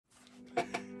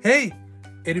Hey,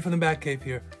 Eddie from the Batcave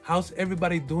here. How's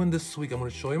everybody doing this week? I'm going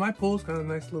to show you my pulls. Got a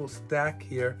nice little stack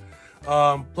here.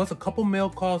 Plus a couple mail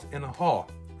calls and a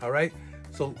haul. All right,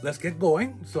 so let's get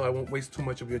going so I won't waste too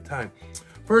much of your time.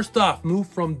 First off, new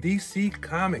from DC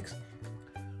Comics.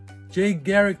 Jay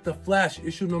Garrick, The Flash,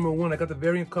 issue number 1. I got the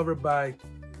variant cover by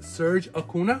Serge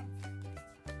Acuna.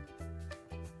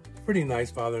 Pretty nice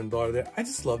father and daughter there. I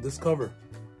just love this cover.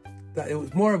 It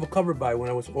was more of a cover buy when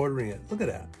I was ordering it. Look at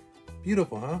that.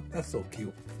 Beautiful, huh? That's so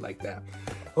cute. Like that.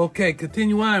 Okay,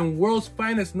 continue on. World's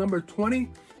Finest number 20.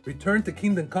 Return to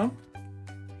Kingdom Come.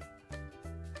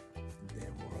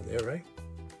 Damn, more there, right?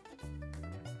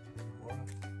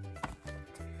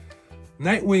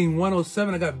 Nightwing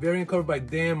 107. I got variant cover by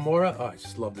Dan Mora. Oh, I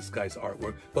just love this guy's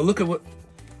artwork. But look at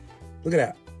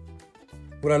that.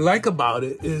 What I like about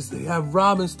it is they have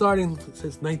Robin starting, it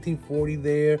says 1940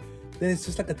 there. Then it's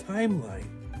just like a timeline.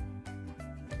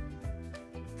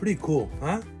 Pretty cool,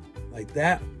 huh? Like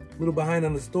that. A little behind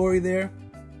on the story there.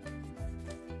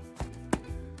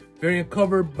 Variant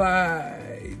cover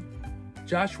by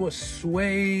Joshua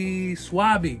Swaby,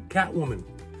 Catwoman.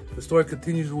 The story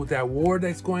continues with that war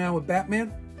that's going on with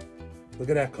Batman. Look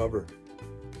at that cover.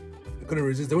 I couldn't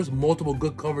resist. There was multiple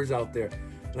good covers out there.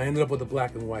 And I ended up with the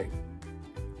black and white.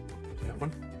 That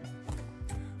one.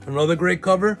 Another great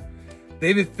cover.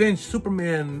 David Finch,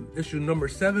 Superman issue number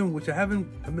 7, which I've been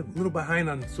a little behind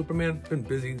on Superman. Been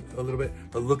busy a little bit.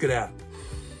 But look at that.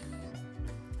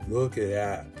 Look at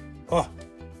that. Oh,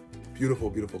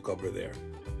 beautiful, beautiful cover there.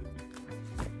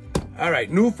 All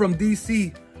right, new from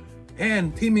DC.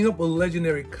 And teaming up with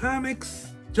Legendary Comics,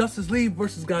 Justice League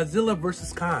versus Godzilla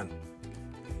versus Khan.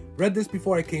 Read this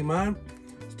before I came on.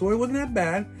 Story wasn't that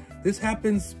bad. This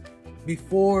happens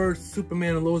before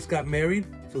Superman and Lois got married.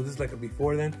 So this is like a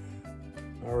before then.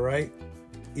 All right.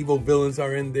 Evil villains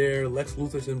are in there. Lex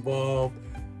Luthor's involved.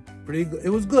 Pretty good. It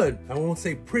was good. I won't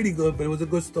say pretty good, but it was a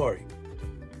good story.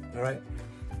 All right.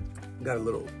 Got a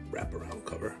little wraparound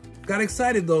cover. Got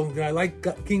excited though. I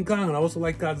like King Kong and I also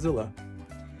like Godzilla.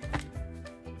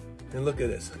 And look at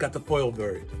this. Got the foil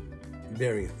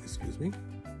variant, excuse me.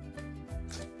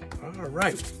 All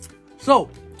right. So,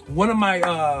 one of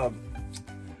my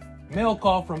mail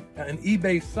call from an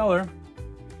eBay seller.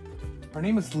 Her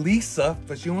name is Lisa,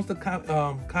 but she wants the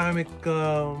comic,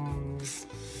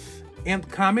 Amp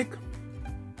Comic.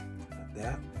 Like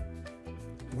that.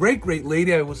 Great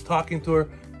lady. I was talking to her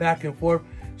back and forth.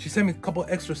 She sent me a couple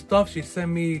extra stuff. She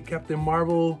sent me Captain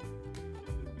Marvel.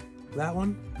 That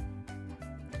one.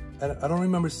 I don't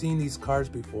remember seeing these cards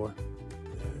before.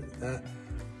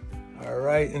 All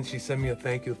right, and she sent me a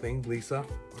thank you thing, Lisa.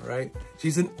 All right,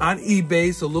 she's on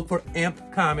eBay, so look for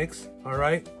Amp Comics. All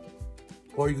right,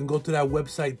 or you can go to that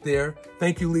website there.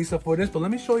 Thank you, Lisa, for this. But let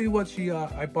me show you what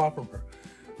I bought from her.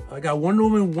 I got Wonder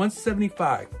Woman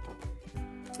 175.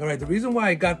 All right, the reason why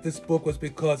I got this book was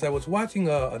because I was watching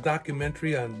a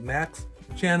documentary on Max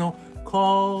channel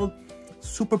called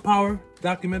Superpower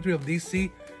Documentary of DC.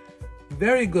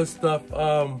 Very good stuff.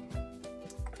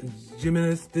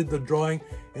 Jimenez did the drawing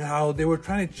and how they were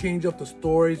trying to change up the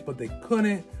stories, but they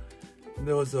couldn't.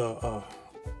 There was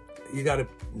you got to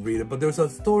read it, but there was a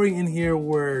story in here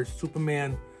where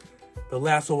Superman, the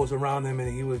lasso was around him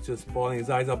and he was just bawling his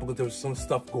eyes out because there was some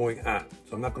stuff going on.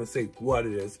 So I'm not going to say what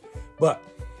it is, but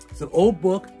it's an old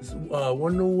book. It's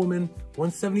Wonder Woman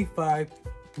 175.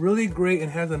 Really great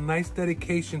and has a nice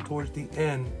dedication towards the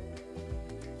end.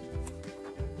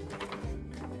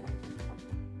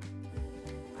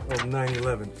 Of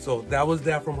 9/11. So that was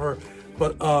that from her.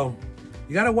 But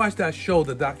you gotta watch that show,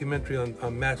 the documentary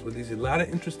on Max with these. A lot of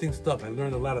interesting stuff. I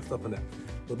learned a lot of stuff on that.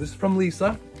 So this is from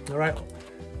Lisa. All right.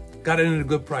 Got it at a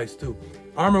good price too.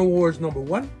 Armor Wars number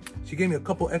 1. She gave me a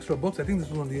couple extra books. I think this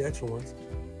was one of the extra ones.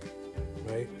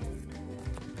 Right.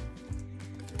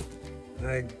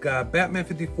 I got Batman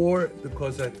 54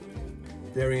 because that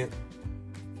variant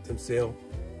is on sale.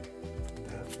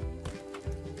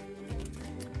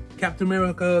 Captain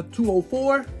America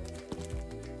 204.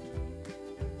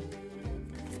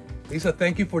 Lisa,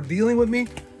 thank you for dealing with me.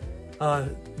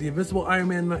 The Invisible Iron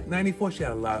Man 94. She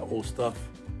had a lot of old stuff.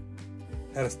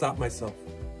 Had to stop myself.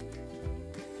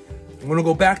 I'm gonna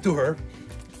go back to her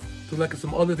to look at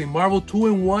some other thing. Marvel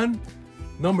 2-in-1,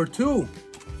 number 2.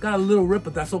 Got a little rip,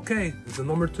 but that's okay. It's a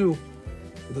number 2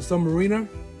 with the Submariner.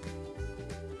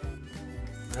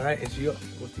 All right, and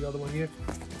what's the other one here?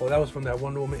 Oh, that was from that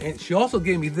Wonder Woman. And she also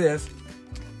gave me this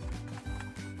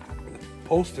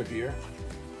poster here.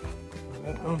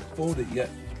 I don't fold it yet.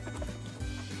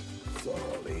 So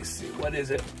let me see. What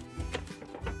is it?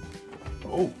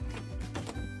 Oh.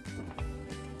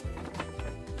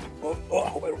 Oh, I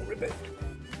hope I don't rip it.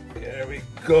 There we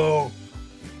go.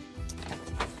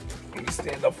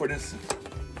 stand up for this.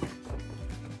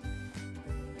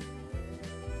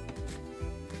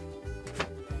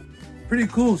 Pretty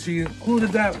cool. She included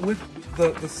that with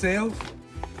the sales.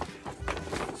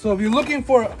 So if you're looking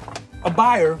for a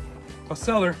buyer, a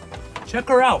seller, check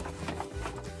her out.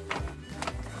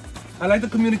 I like the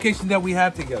communication that we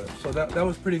have together. So that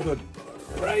was pretty good.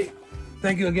 All right.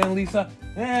 Thank you again, Lisa.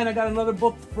 And I got another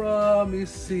book from, let me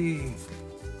see,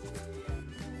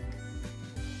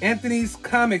 Anthony's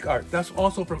Comic Art. That's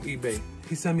also from eBay.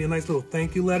 He sent me a nice little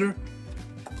thank you letter.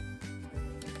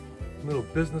 Little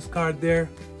business card there.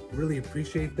 Really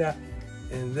appreciate that.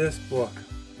 And this book.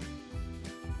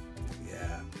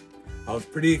 Yeah. I was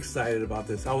pretty excited about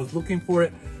this. I was looking for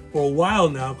it for a while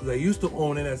now because I used to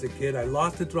own it as a kid. I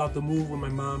lost it throughout the move with my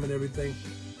mom and everything.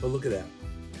 But look at that.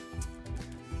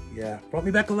 Yeah. Brought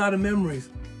me back a lot of memories.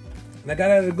 And I got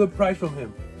it at a good price from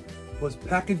him. Was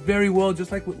packaged very well,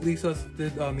 just like what Lisa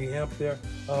did on the amp there.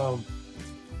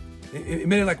 It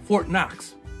made it like Fort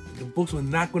Knox. The books were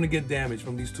not going to get damaged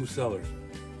from these two sellers.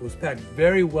 It was packed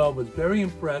very well, was very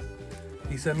impressed.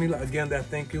 He sent me, again, that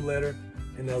thank you letter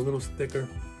and that little sticker.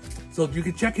 So you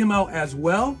can check him out as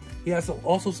well. He has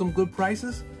also some good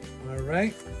prices. All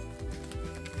right.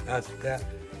 That's that.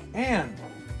 And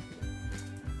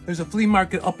there's a flea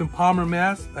market up in Palmer,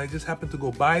 Mass. I just happened to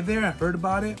go by there. I heard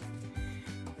about it.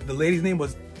 The lady's name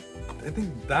was, I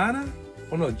think, Donna?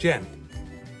 Oh no, Jen.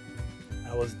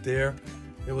 I was there.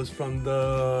 It was from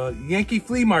the Yankee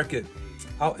Flea Market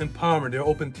out in Palmer. They're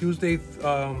open Tuesday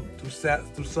through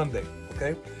Sunday,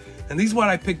 okay? And these are what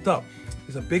I picked up.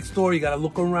 It's a big store. You got to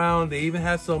look around. They even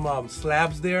had some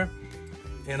slabs there.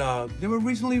 And they were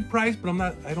reasonably priced, but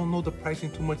I don't know the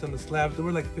pricing too much on the slabs. They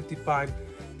were like $55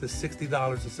 to $60 to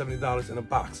 $70 in a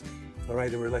box. All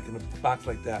right, they were like in a box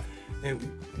like that. And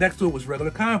next to it was regular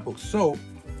comic books. So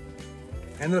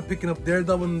I ended up picking up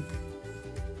Daredevil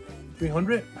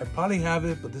 300. I probably have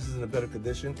it, but this is in a better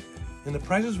condition. And the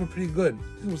prices were pretty good.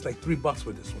 It was like $3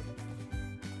 for this one.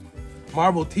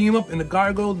 Marvel Team Up in the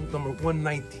Gargoyle, number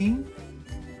 119.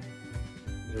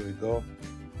 There we go.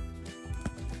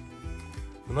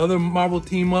 Another Marvel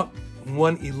Team Up,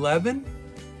 111.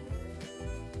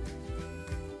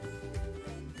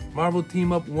 Marvel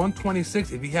Team Up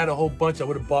 126. If he had a whole bunch, I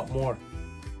would have bought more.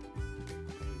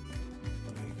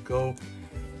 There you go.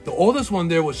 The oldest one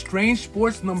there was Strange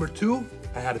Sports number 2.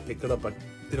 I had to pick it up. I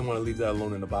didn't want to leave that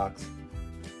alone in the box.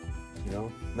 You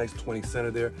know, nice 20 center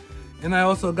there. And I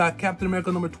also got Captain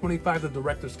America number 25, the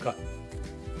director's cut.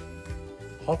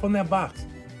 All from that box.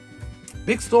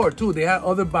 Big store too. They had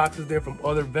other boxes there from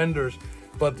other vendors,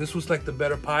 but this was like the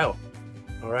better pile.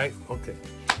 All right, okay.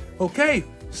 Okay,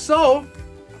 so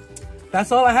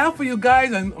that's all I have for you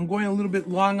guys. I'm going a little bit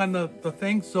long on the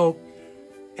thing. So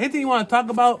anything you want to talk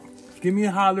about, give me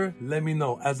a holler. Let me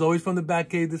know. As always from the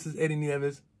Batcave, this is Eddie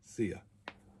Nieves. See ya.